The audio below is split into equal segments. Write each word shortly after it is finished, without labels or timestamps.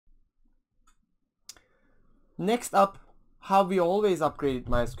Next up, how we always upgraded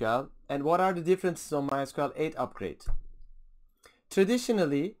MySQL and what are the differences on MySQL 8 upgrade.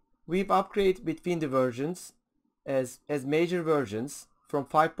 Traditionally, we've upgraded between the versions as major versions from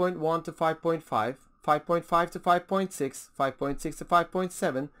 5.1 to 5.5, 5.5 to 5.6, 5.6 to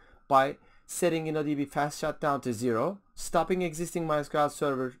 5.7 by setting InnoDB fast shutdown to 0, stopping existing MySQL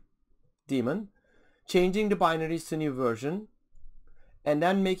server daemon, changing the binaries to new version, and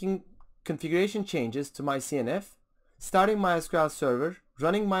then making configuration changes to MyCNF, starting MySQL server,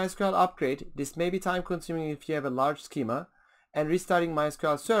 running MySQL upgrade. This may be time consuming if you have a large schema, and restarting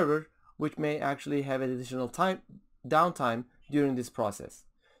MySQL server, which may actually have additional downtime during this process.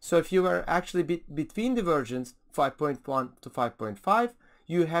 So if you are actually between the versions 5.1 to 5.5,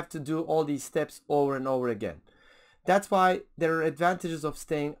 you have to do all these steps over and over again. That's why there are advantages of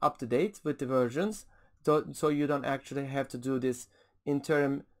staying up to date with the versions, so you don't actually have to do this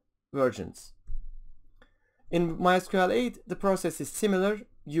interim versions. In MySQL 8, the process is similar.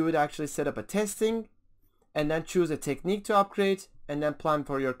 You would actually set up a testing and then choose a technique to upgrade and then plan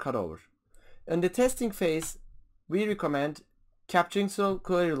for your cutover. In the testing phase, we recommend capturing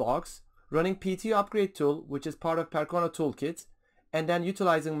query logs, running PT upgrade tool, which is part of Percona toolkit, and then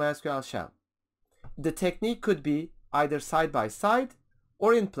utilizing MySQL shell. The technique could be either side by side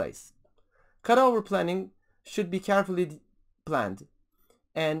or in place. Cutover planning should be carefully planned,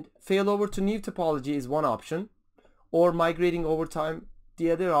 and failover to new topology is one option, or migrating over time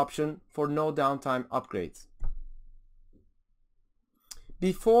the other option for no downtime upgrades.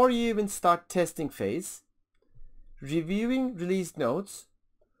 Before you even start testing phase, reviewing release notes,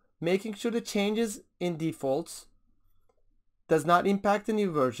 making sure the changes in defaults does not impact the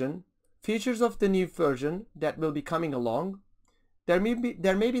new version, features of the new version that will be coming along. There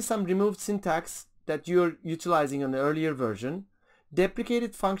may be some removed syntax that you're utilizing on the earlier version,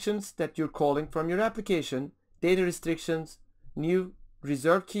 deprecated functions that you're calling from your application, data restrictions, new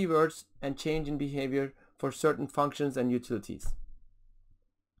reserved keywords, and change in behavior for certain functions and utilities.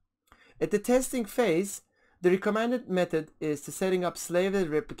 At the testing phase, the recommended method is to setting up slave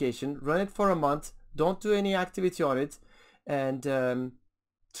replication, run it for a month, don't do any activity on it, and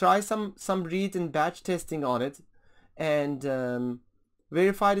try some read and batch testing on it, and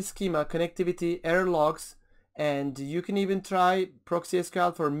verify the schema, connectivity, error logs, and you can even try proxy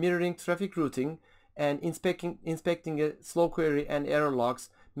SQL for mirroring traffic routing, and inspecting a slow query and error logs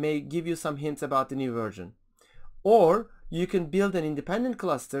may give you some hints about the new version. Or you can build an independent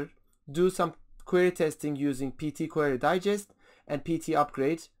cluster, do some query testing using PT query digest and PT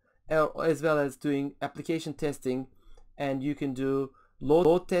upgrade, as well as doing application testing, and you can do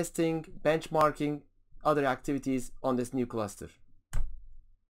load testing, benchmarking, other activities on this new cluster.